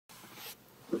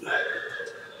We're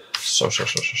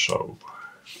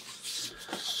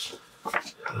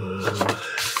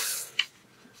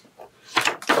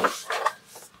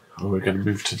going to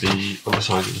move to the other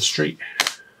side of the street.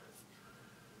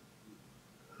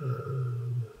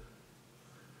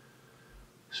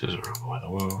 This is around where the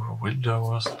window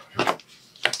was. I'm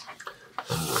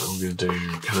going to do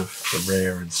kind of the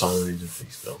rear and side of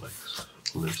these buildings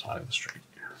on the side of the street.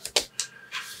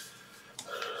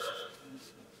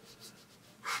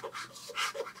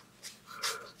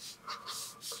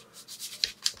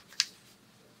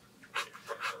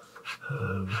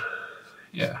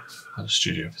 Yeah, I had a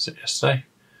studio visit yesterday.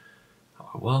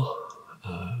 That went well.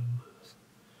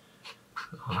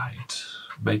 I'd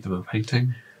made them a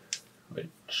painting,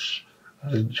 which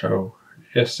I didn't show in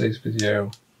yesterday's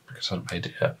video because I hadn't made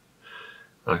it yet.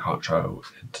 And I can't show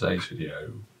in today's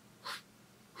video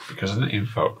because I didn't even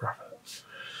photograph it.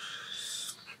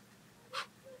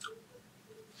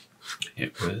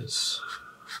 It was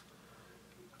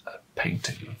a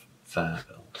painting of their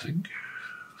building.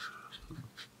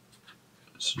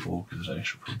 It's an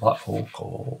organisation from Blackpool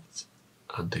called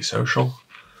Antisocial.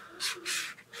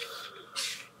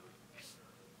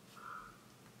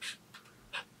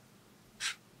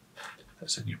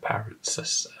 It's in your parents'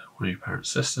 sister, one of your parents'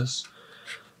 sisters,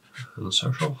 and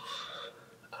social.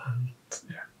 And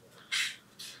yeah.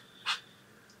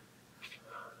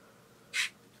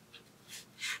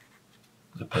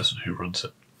 The person who runs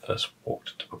it first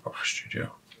walked into my proper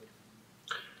studio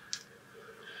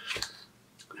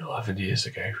 11 years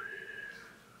ago.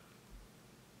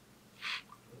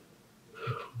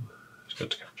 It's good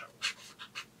to catch up.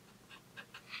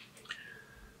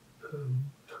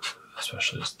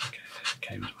 Especially as they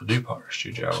came into my new part of the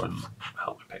studio and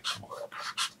helped me pick some work. I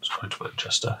was going to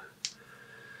Manchester,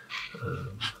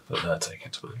 but they're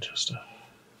taking to Manchester.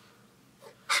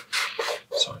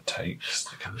 So it takes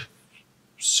the kind of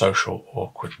social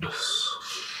awkwardness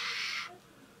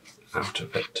out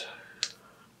of it.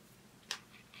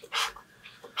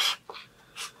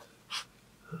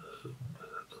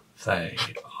 They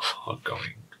are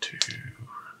going to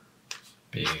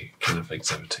be kind of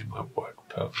exhibiting my work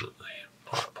permanently in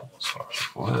Blackpool, as far as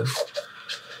I'm aware,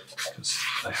 because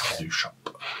they have a new shop.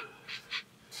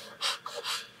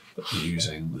 But they're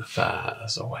using the fair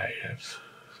as a way of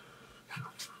kind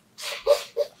of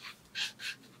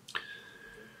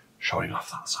showing off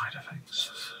that side of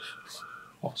things.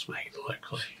 What's made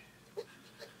locally.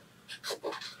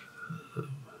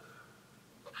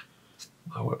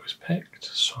 My work was picked,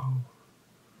 so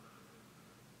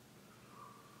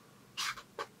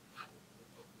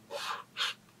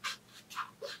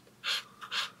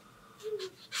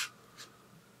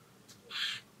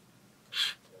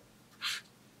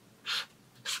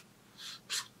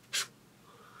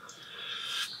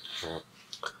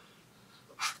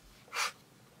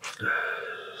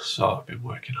I've been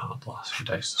working hard the last few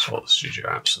days to sort the studio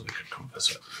out so they could come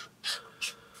visit.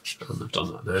 And they've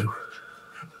done that now.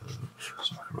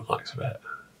 So I can relax a bit.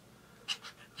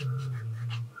 I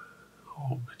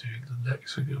won't be doing the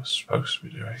next thing I was supposed to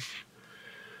be doing.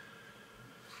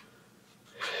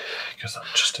 Because that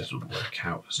just didn't work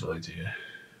out as an idea.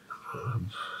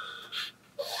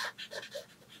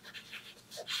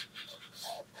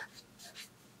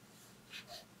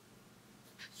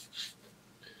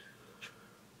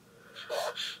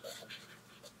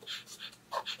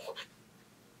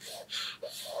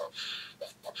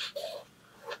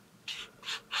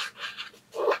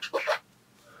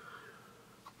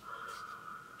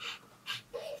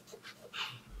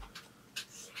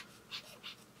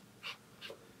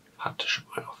 Had to shut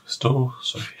my office door,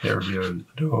 so if you hear me open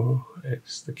the door,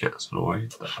 it's the cat's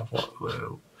annoyed that I've locked them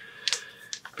out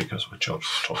because my children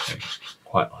were talking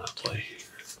quite loudly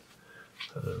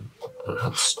and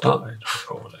had started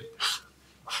recording.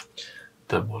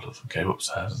 Then one of them came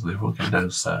upstairs and the other one came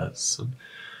downstairs and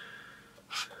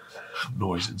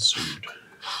noise ensued.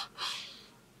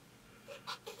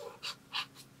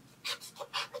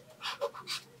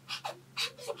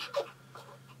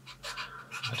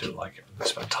 I do like it when they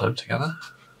spend time together,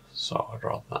 so I'd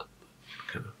rather that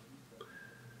kind of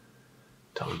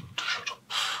tell them to shut up.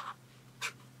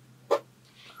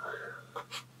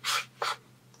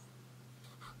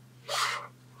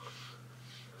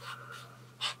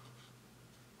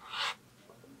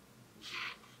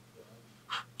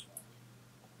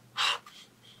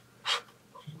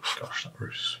 Gosh, that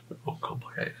roof's a bit more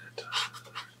complicated.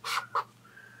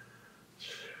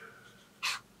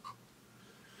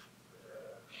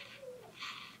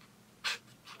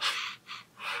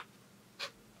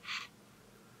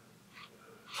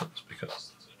 That's because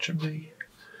there's a chimney.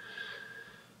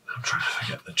 I'm trying to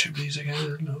forget the chimneys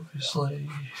again, obviously.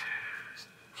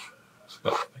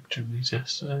 Got the big chimneys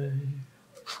yesterday.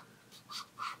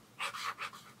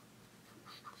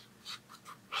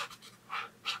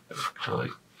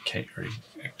 Like catering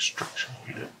extraction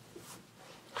unit.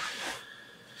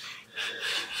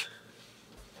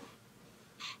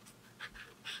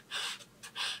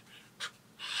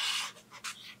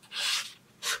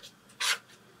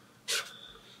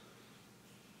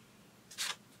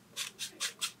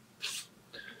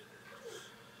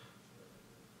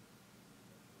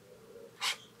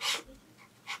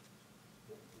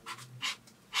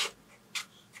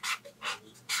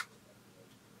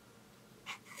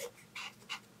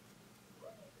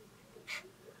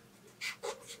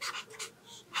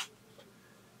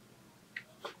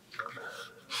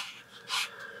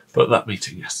 But that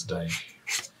meeting yesterday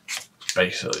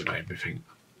basically made me think,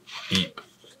 eep,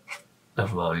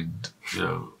 never mind, you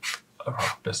know, a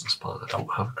proper business plan. I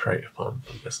don't have a creative plan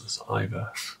for the business either.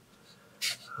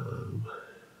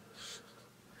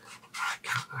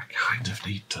 I kind of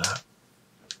need to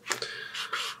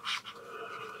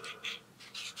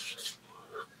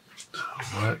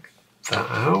work that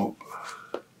out.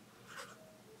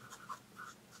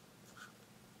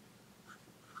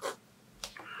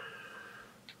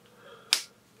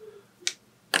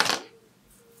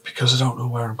 Because I don't know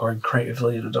where I'm going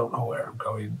creatively and I don't know where I'm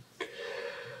going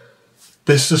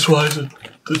business-wise.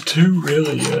 The two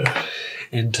really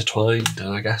intertwined, and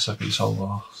I guess I've been so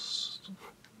lost.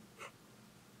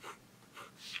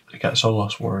 I get so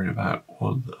lost worrying about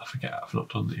one that I forget I've not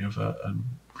done the other, and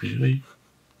really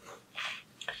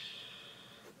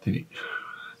they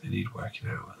need working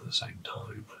out at the same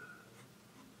time.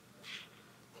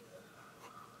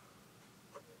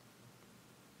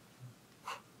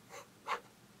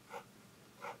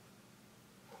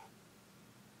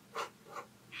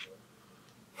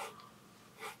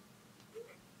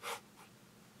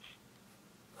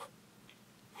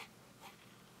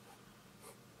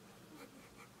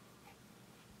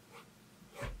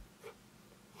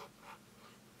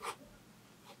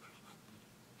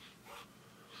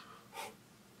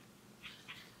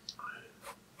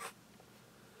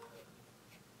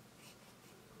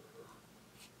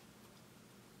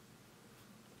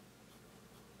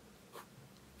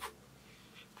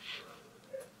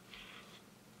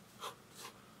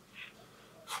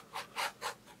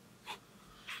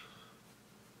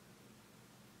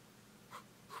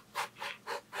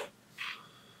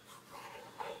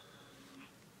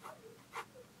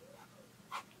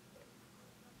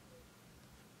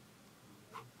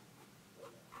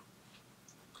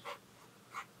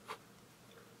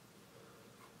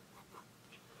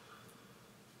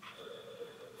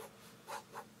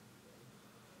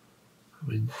 I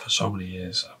mean, for so many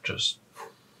years I've just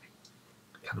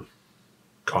kind of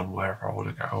gone wherever I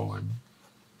want to go and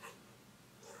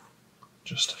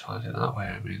justified it that way.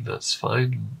 I mean, that's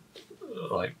fine,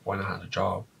 like when I had a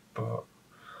job, but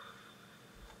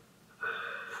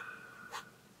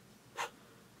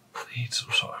I need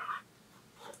some sort of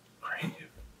creative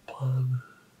plan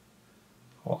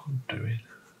for what I'm doing,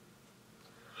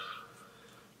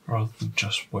 rather than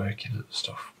just working at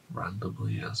stuff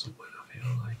randomly as and when I feel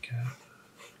like it.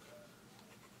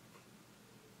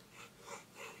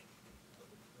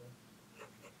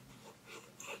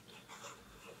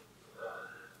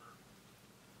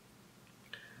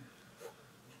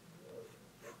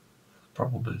 The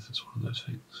problem is, it's one of those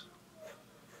things.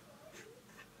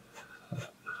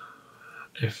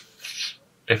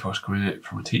 If I was coming at it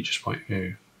from a teacher's point of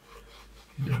view,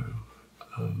 you know,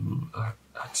 I'd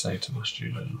say to my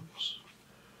students,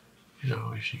 you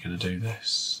know, if you're going to do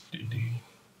this, you need,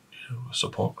 you know, a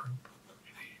support group.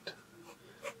 You need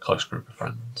a close group of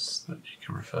friends that you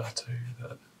can refer to,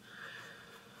 that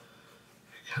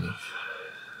kind of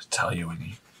tell you when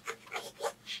you're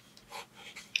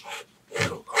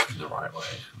not going the right way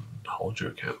and hold you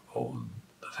accountable. And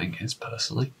the thing is,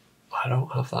 personally, I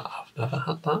don't have that. I've never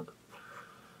had that.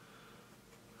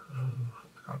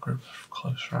 I've got a group of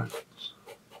close friends,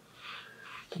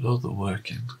 but other than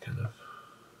working kind of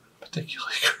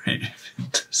particularly creative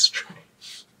industry.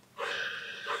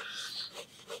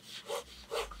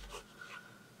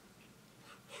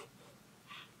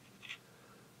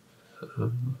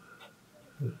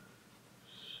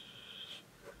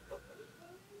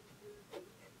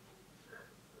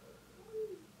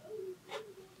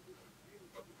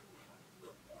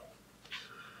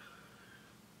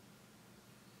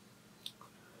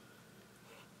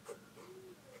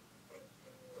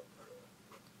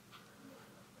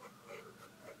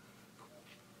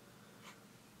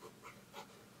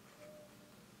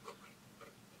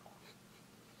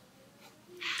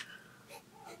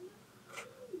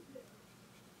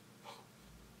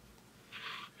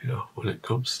 you know, when it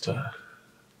comes to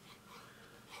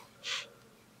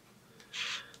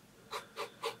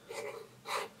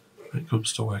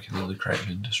working in the creative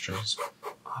industries,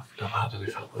 I've never had any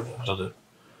family that have done it.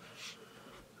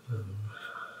 I've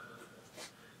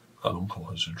got an uncle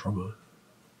who's a drummer.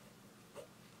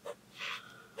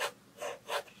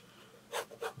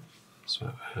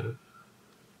 So a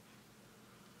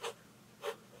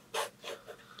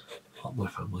lot of my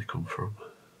family come from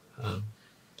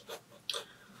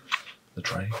the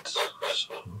trades,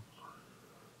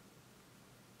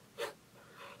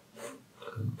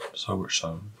 so much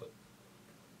so that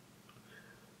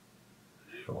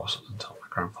it wasn't until my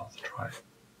grandfather tried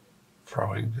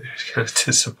throwing that he was kind of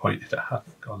disappointed I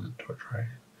hadn't gone into a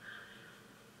trade.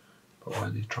 But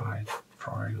when he tried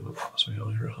throwing on a boss wheel,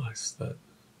 he realised that,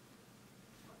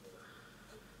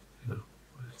 you know,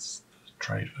 it's the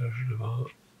trade version of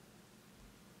art.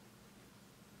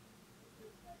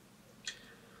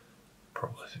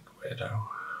 Probably think weirdo.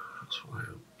 That's why I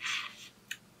am.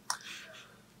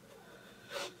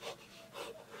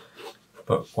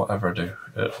 But whatever I do,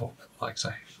 it'll, like I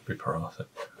say, be prolific.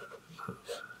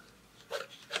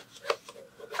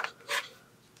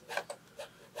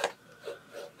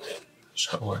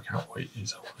 Just got to work out what it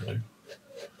is I want to do.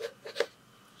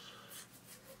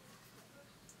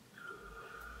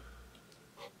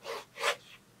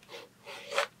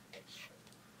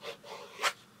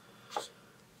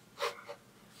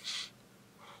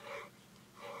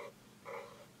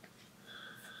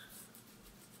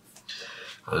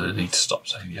 And I need to stop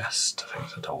saying yes to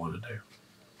things I don't want to do.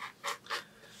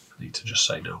 I need to just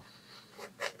say no.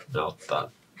 No, that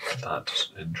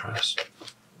doesn't interest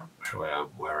who I am,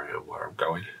 where I'm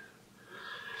going.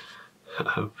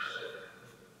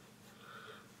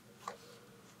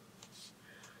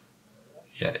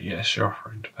 Yeah, yes, you're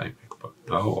offering to pay me, but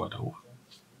no, I don't want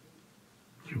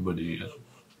your money.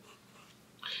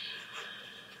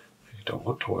 I don't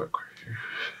want to work with you.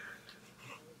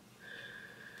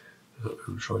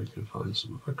 I'm sure you can find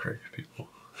some other creative people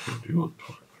who do want to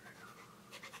work with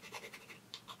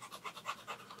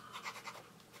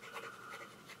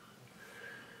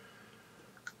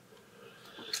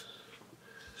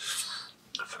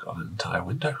you. I forgot an entire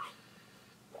window.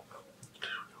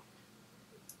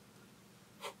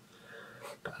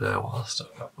 But now whilst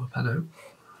I've got my pen out,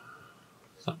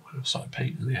 that when I've started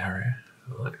painting the area,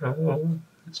 I'm like, oh,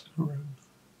 it's going to ruin.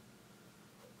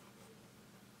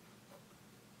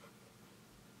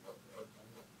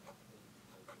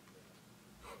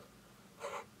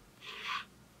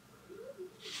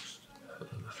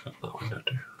 I've got that window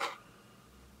too.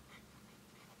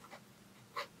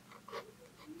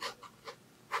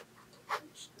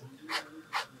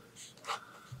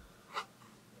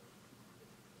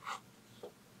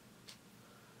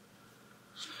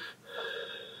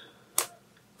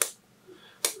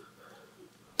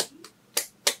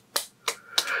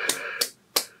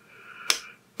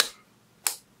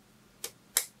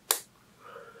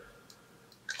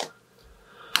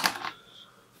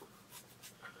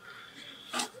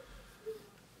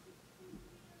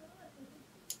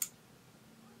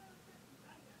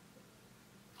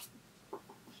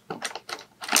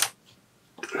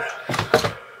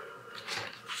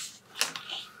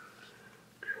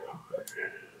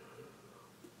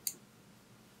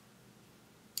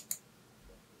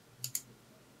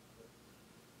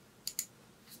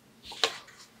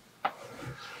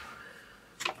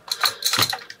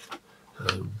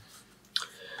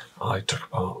 I took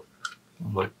apart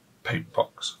my paint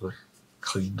box and I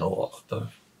cleaned a lot of the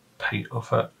paint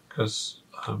off it because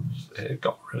it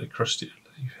got really crusty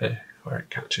underneath here where it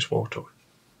catches water.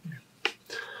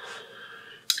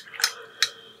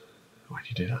 Why do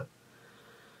you do that?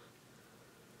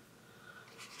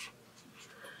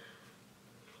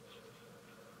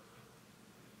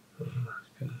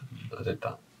 I did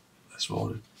that this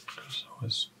morning because I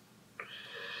was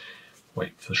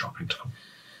waiting for the shopping to come.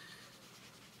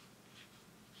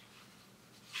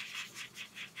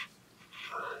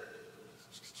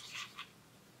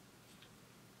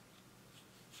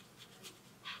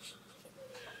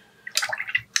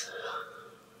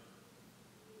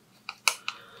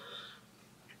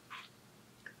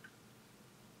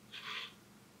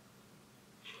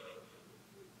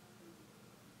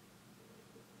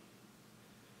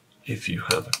 If you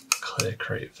have a clear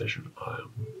creative vision, I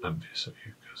am envious of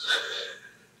you because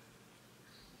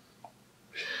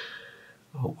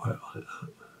I won't work like that.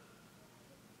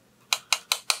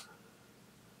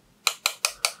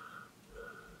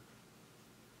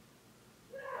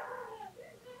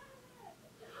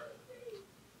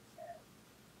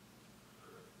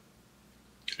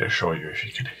 I assure you, if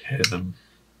you can hear them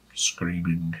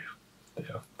screaming They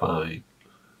are fine.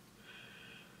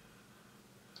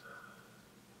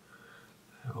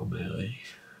 They are merely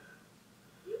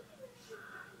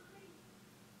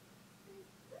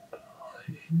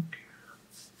playing.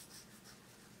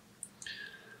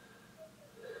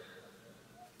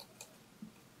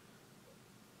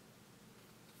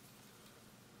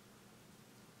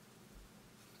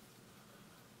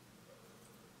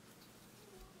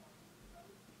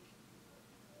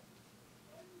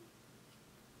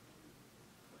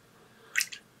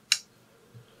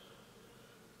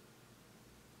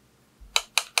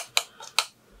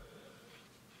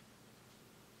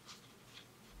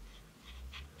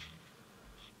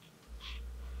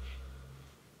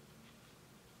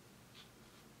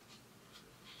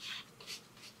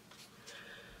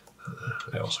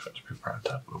 I also got to be proud of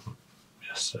that moment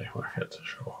yesterday where I had to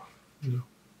show off, you know.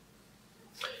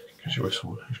 Because you're with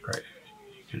someone who's great,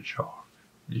 you can show off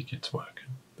your kids' work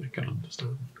and they can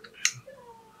understand. You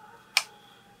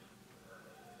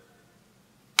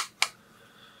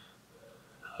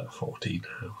know. At 14,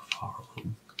 how far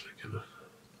along they kind of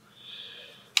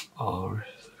are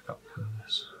if they've got kind of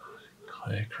this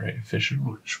clear creative vision,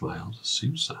 which my eldest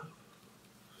seems to have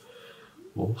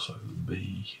more so than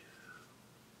me.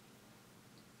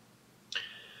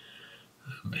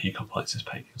 And he completes his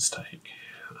painting stake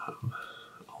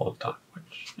all the time,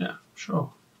 which, yeah,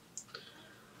 sure.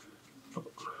 But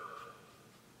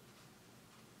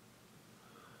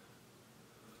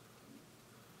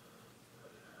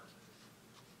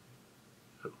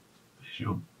he's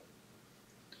young.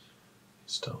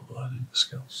 He's still learning the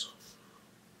skills.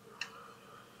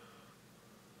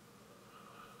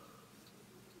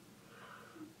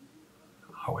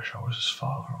 I wish I was as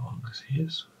far along as he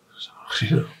is. So,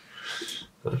 you know,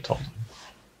 I told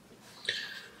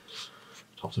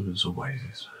him in some ways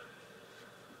he's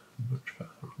much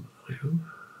further on than I am.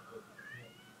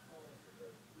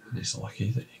 And he's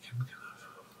lucky that he can kind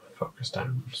of focus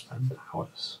down and spend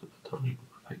hours at a time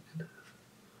painting.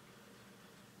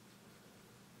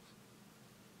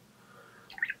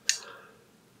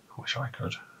 I wish I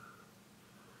could.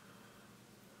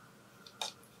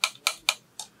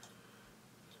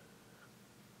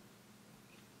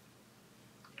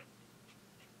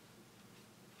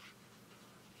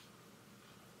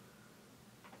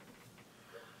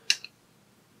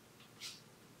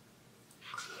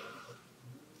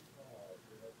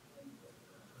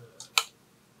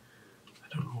 I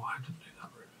don't know why I didn't do that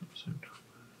roof at the same time.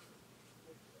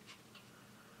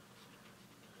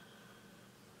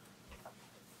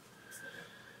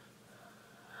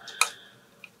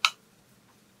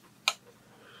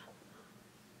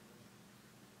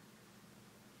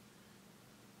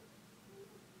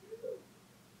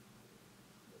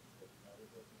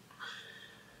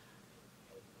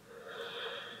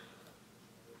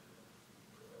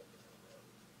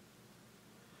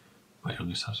 My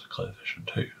youngest has a clear vision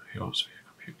too. He wants to be a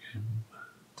computer game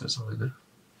designer.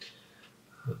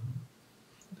 And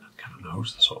kind of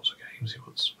knows the sorts of games he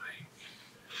wants to make.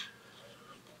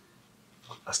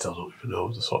 I still don't even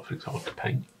know the sort of things I want to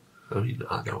paint. I mean,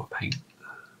 I know I paint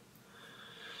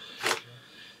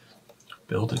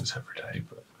buildings every day,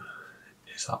 but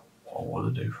is that what I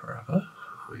want to do forever?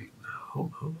 I mean, I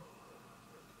don't know.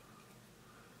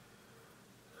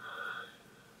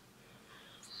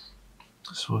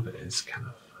 Some of it is kind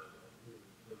of,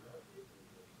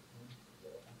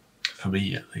 for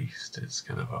me at least, it's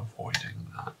kind of avoiding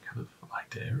that kind of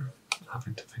idea of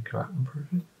having to think about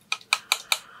improving.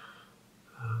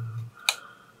 I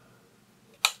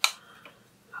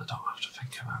don't have to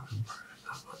think about improving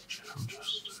that much. I'm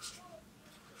just,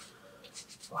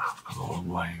 I've come a long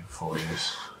way in 4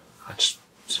 years. I just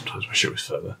sometimes wish it was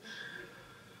further.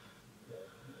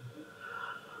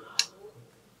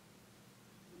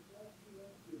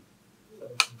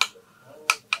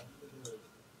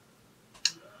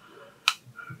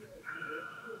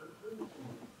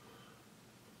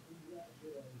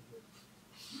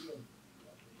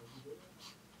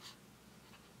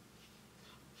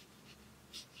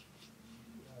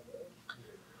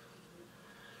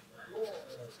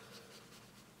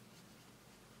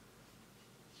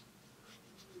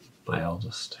 My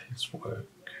eldest, his work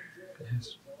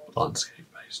is landscape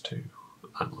based too,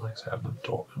 and like I say, I've never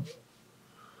taught him.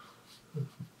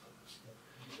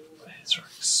 It's very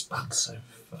expansive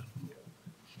and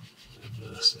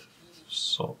immersive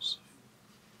sorts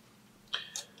of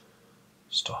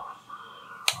stuff,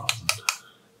 rather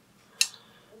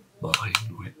than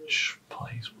mine, which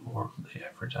plays more on the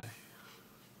everyday.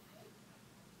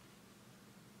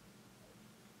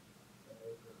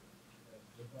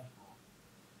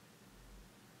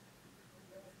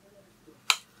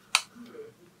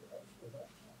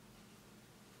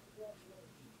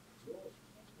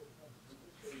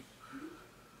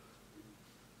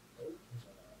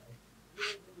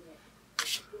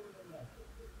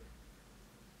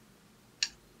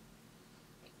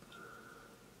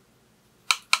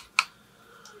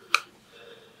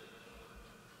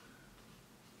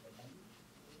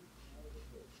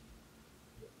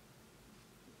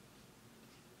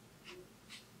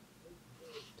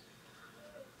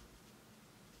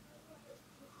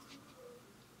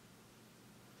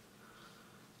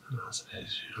 as it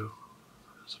is, you know,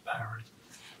 as a parent,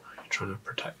 you're trying to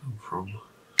protect them from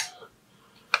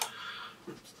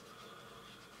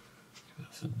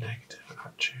the negative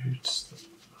attitudes that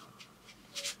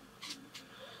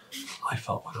I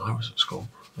felt when I was at school.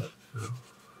 But, you know,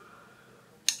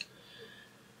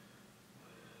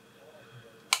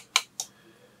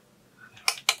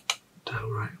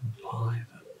 downright imply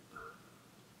that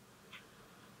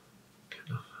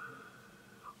kind of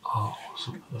art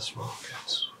wasn't for the smart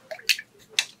kids.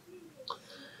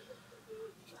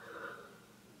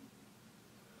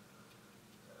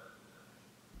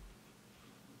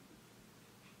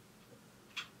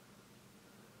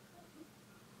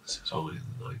 This is only in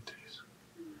the 90s.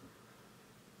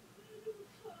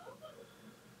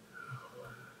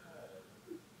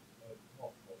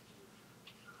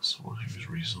 Someone who was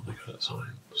reasonably good at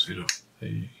science, you know,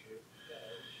 the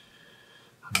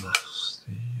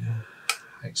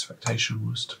expectation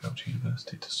was to go to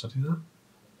university to study that.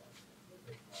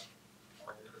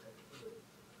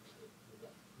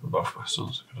 Both my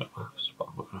sons are good at maths, but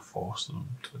I'm not going to force them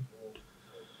to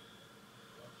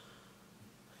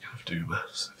kind of do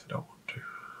maths if they don't want to.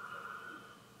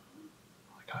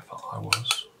 Like I felt I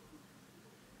was.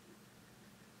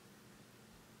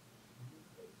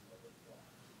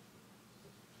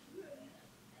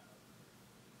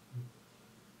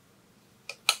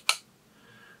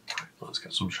 Right, let's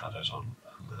get some shadows on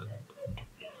and then I'm done.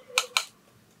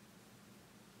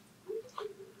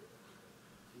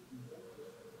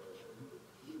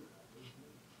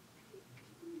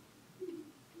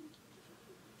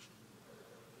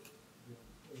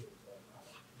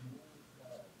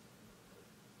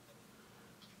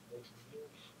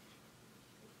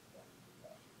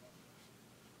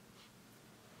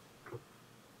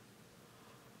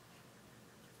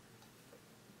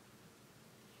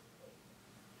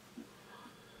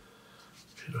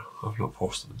 You know, I've not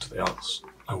forced them into the arts.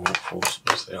 I won't force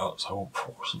them into the arts. I won't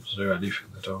force them to do anything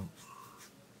they don't.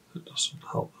 It doesn't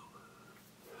help them.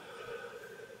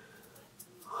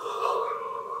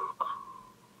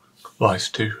 Life's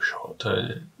too short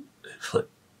to inflict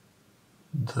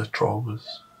the traumas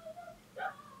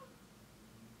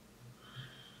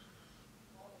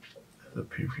of the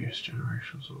previous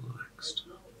generations or the next.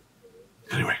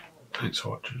 Anyway, thanks for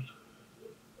watching.